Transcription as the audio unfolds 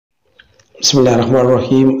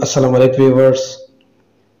बिस्मिल्लाहिर्रहमानिर्रहीम। अस्सलाम वालेकुम व्यूअर्स।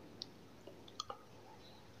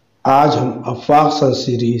 आज हम अफाक सन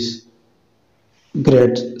सीरीज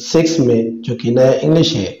ग्रेड 6 में जो कि नया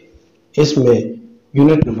इंग्लिश है इसमें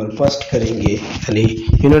यूनिट नंबर फर्स्ट करेंगे, यानी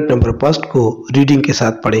यूनिट नंबर फर्स्ट को रीडिंग के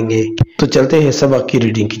साथ पढ़ेंगे। तो चलते हैं सबक की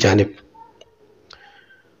रीडिंग की जानिब।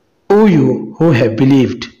 O you who have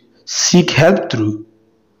believed, seek help through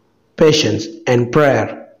patience and prayer.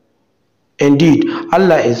 Indeed,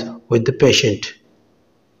 Allah is with the patient.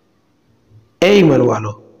 ए ईमान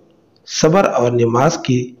वालो, सबर और नमाज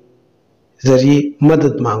के जरिए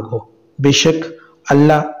मदद मांगो, बेशक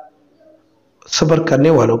अल्लाह सबर करने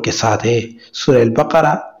वालों के साथ है। सूरह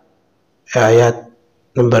अल-बकरा आयत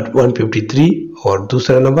नंबर 153 और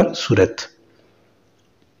दूसरा number Surat.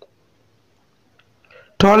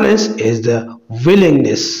 Tolerance is the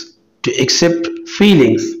willingness to accept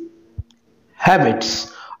feelings, habits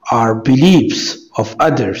or beliefs of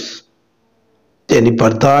others. यानी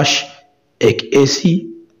बर्दाश्त एक ऐसी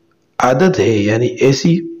आदत है, यानी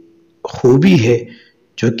ऐसी खूबी है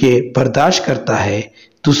जो कि बर्दाश्त करता है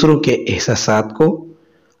दूसरों के एहसासात को,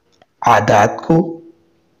 आदात को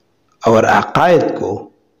और अकायद को।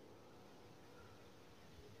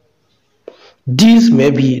 These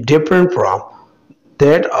may be different from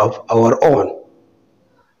that of our own.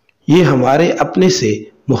 ये हमारे अपने से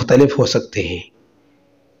मुख्तलिफ हो सकते हैं,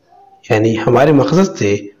 यानी हमारे मकसद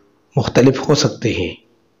से मुख्तलिफ हो सकते हैं।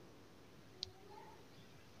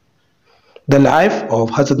 The life of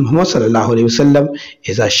Hazrat Muhammad sallallahu alaihi wasallam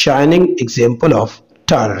is a shining example of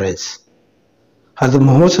tolerance. हज़रत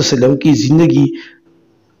मोहम्मद सल्लल्लाहु अलैहि वसल्लम की जिंदगी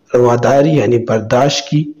रवादारी यानी बर्दाश्त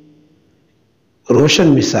की रोशन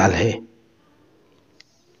मिसाल है।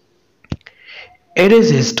 It is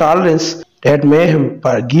his tolerance that made him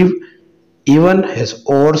forgive even his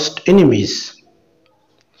worst enemies.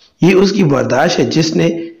 ये उसकी बर्दाश्त है जिसने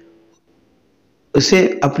उसे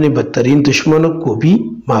अपने बदतरीन दुश्मनों को भी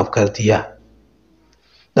माफ कर दिया।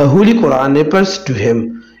 The Holy Quran refers to him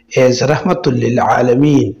as Rahmatul lil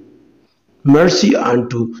Alameen, mercy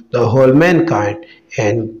unto the whole mankind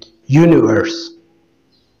and universe.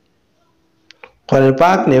 Quran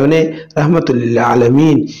पाक ने उन्हें रहमतुल लिल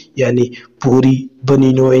आलमीन यानी पूरी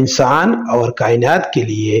बनी नौ इंसान और कायनात के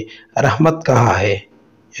लिए रहमत कहा है,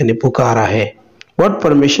 यानी पुकारा है। What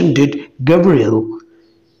permission did Gabriel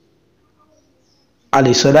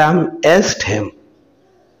alayhi salam asked him?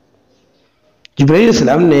 जिब्राइल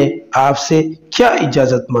अलैहिस्सलाम ने आपसे क्या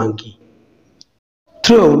इजाजत मांगी?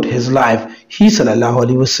 Throughout his life, he sallallahu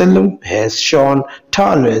alaihi wasallam has shown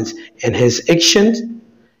tolerance in his actions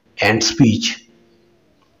and speech.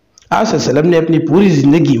 आप सल्लल्लाहु ने अपनी पूरी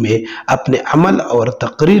जिंदगी में अपने अमल और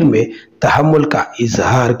तकरीर में तहम्मुल का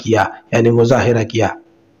इजहार किया, यानी मुजाहिरा किया।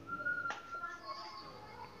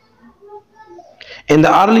 In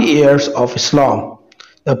the early years of Islam,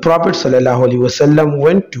 the Prophet sallallahu alaihi wasallam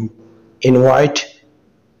went to invite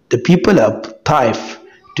the people of Taif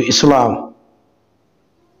to Islam.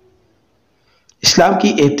 इस्लाम की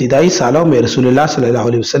इब्तिदाई सालों में रसूलुल्लाह सल्लल्लाहु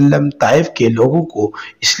अलैहि वसल्लम ताइफ के लोगों को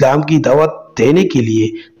इस्लाम की दावत देने के लिए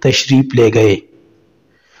तशरीफ ले गए।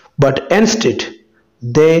 But instead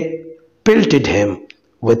they pelted him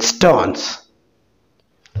with stones.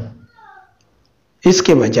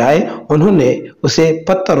 इसके बजाय उन्होंने उसे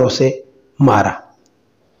पत्थरों से मारा।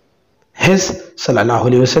 His sallallahu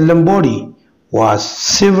alaihi wasallam body was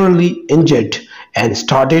severely injured and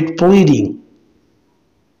started bleeding.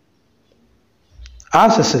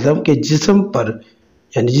 आप सल्लल्लाहु के जिस्म पर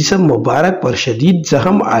यानी जिस्म मुबारक पर शदीद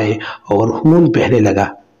जख्म आए और खून बहने लगा।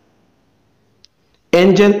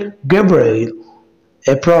 Angel Gabriel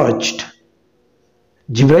approached.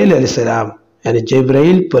 जिब्राइल अलैहिस्सलाम यानी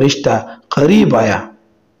जिब्राइल फरिश्ता करीब आया।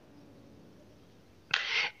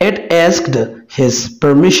 It asked his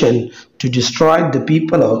permission to destroy the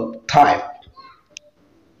people of Taif.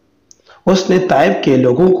 उसने ताइफ के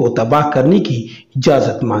लोगों को तबाह करने की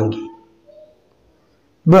इजाजत मांगी।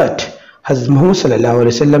 But Hazrat Muhammad sallallahu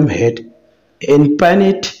alaihi wasallam had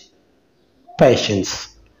infinite patience,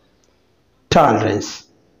 tolerance,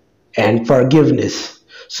 and forgiveness.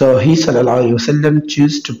 So he sallallahu alaihi wasallam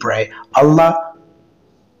chose to pray Allah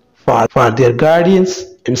for their guardians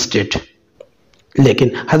instead.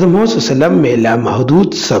 लेकिन हज़रत मोहम्मद सल्लल्लाहु अलैहि वसल्लम में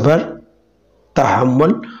लामहदूद सब्र,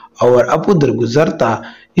 तहम्मुल और अबू दरगुजर था,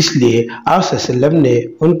 इसलिए आप सल्लल्लाहु अलैहि वसल्लम ने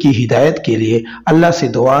उनकी हिदायत के लिए अल्लाह से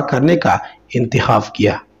दुआ करने का इंतखाब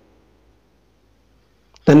किया।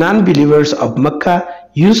 The non-believers of Mecca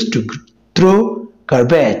used to throw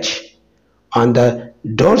garbage on the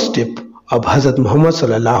doorstep of Hazrat Muhammad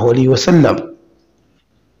sallallahu alaihi wasallam.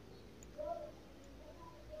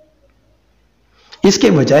 इसके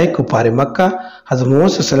बजाय कुफार मक्का हज़रत मोहम्मद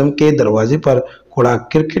सल्लल्लाहु अलैहि वसल्लम के दरवाजे पर कूड़ा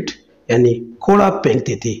क्रिकेट यानी कूड़ा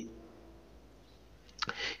फेंकते थे.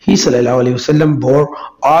 He sallallahu alaihi wasallam bore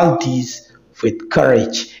all these with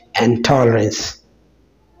courage and tolerance.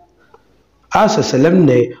 आप सल्लम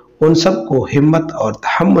ने उन सब को हिम्मत और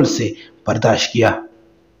तहम्मुल से बर्दाश्त किया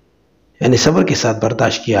यानी सब्र के साथ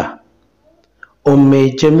बर्दाश्त किया. उम्मे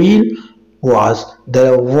Jameel was the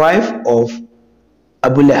wife of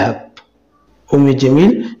Abu लहब. उम्मे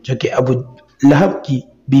जमील जो कि अबू लहब की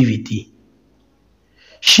बीवी थी.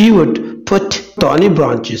 She would put thorny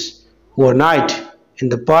branches overnight in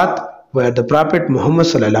the path where the Prophet Muhammad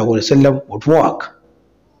sallallahu alaihi wasallam would walk.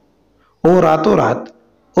 वो रातों रात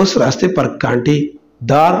उस रास्ते पर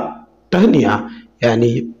कांटेदार टहनियां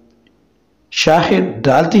यानी शाहिर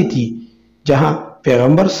डालती थी जहां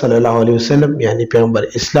पैगंबर सल्लल्लाहु अलैहि वसल्लम यानी पैगंबर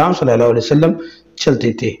इस्लाम सल्लल्लाहु अलैहि वसल्लम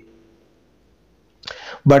चलते थे.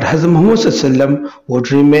 But Hazrat Muhammad सल्लल्लाहु अलैहि वसल्लम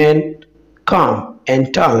would remain calm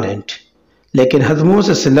and tolerant. लेकिन हज़रत मोहम्मद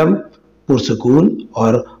सल्लल्लाहु अलैहि वसल्लम पुरसकून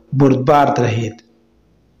और बुर्दबार रहे.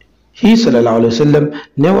 He sallallahu alaihi wasallam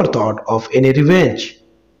never thought of any revenge,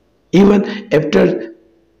 even after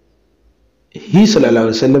he sallallahu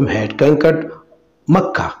alaihi wasallam had conquered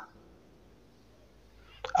Makkah.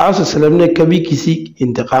 आप सल्लम ने कभी किसी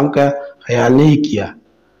इंतकाम का ख्याल नहीं किया.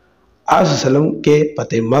 आप सल्लम के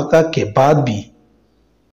फतेह मक्का के बाद भी.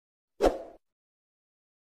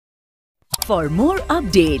 For more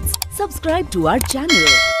updates, subscribe to our channel.